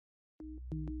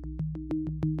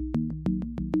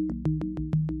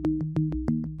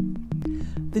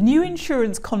The new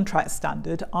insurance contract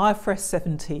standard, IFRS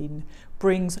 17,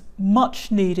 brings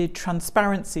much needed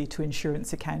transparency to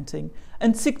insurance accounting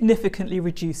and significantly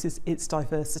reduces its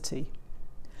diversity.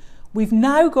 We've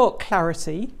now got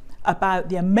clarity about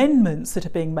the amendments that are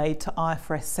being made to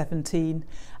IFRS 17,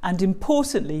 and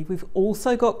importantly, we've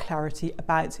also got clarity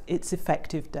about its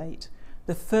effective date,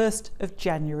 the 1st of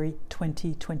January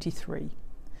 2023.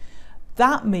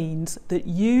 That means that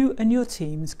you and your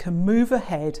teams can move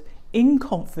ahead in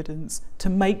confidence to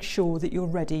make sure that you're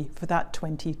ready for that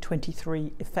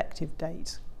 2023 effective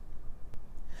date.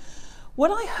 When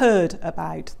I heard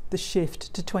about the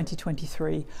shift to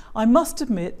 2023, I must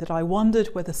admit that I wondered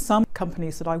whether some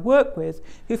companies that I work with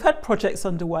who've had projects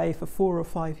underway for 4 or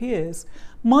 5 years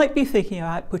might be thinking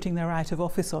about putting their out of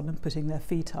office on and putting their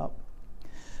feet up.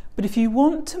 But if you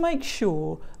want to make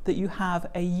sure that you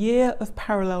have a year of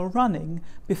parallel running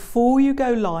before you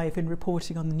go live in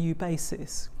reporting on the new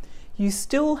basis, you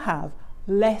still have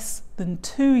less than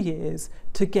 2 years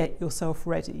to get yourself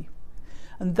ready.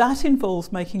 And that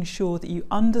involves making sure that you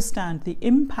understand the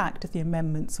impact of the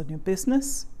amendments on your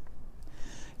business.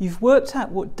 You've worked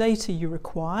out what data you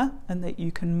require and that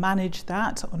you can manage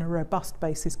that on a robust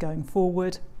basis going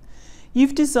forward.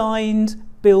 You've designed,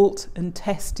 built and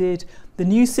tested the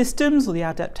new systems or the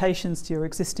adaptations to your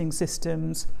existing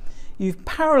systems. You've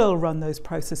parallel run those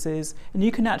processes and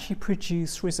you can actually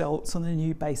produce results on a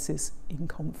new basis in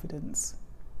confidence.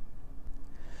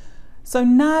 So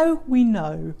now we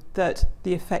know that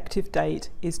the effective date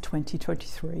is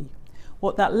 2023.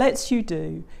 What that lets you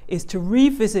do is to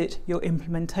revisit your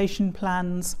implementation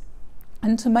plans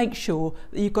and to make sure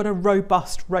that you've got a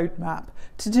robust roadmap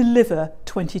to deliver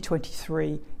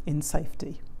 2023 in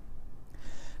safety.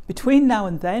 Between now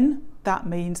and then, that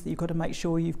means that you've got to make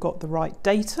sure you've got the right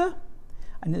data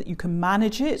and that you can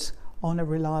manage it on a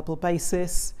reliable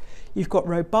basis. You've got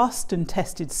robust and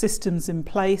tested systems in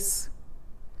place.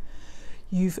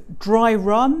 You've dry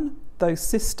run those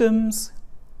systems.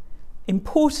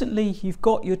 Importantly, you've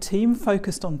got your team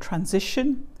focused on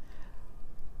transition,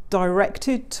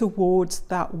 directed towards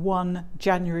that 1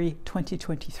 January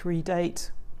 2023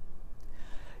 date.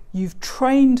 You've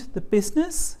trained the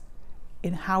business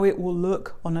in how it will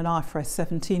look on an IFRS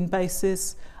 17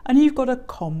 basis, and you've got a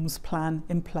comms plan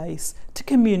in place to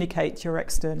communicate to your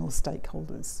external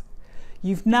stakeholders.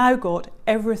 You've now got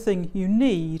everything you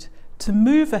need to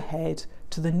move ahead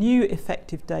to the new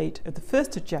effective date of the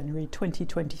 1st of January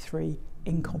 2023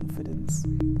 in confidence.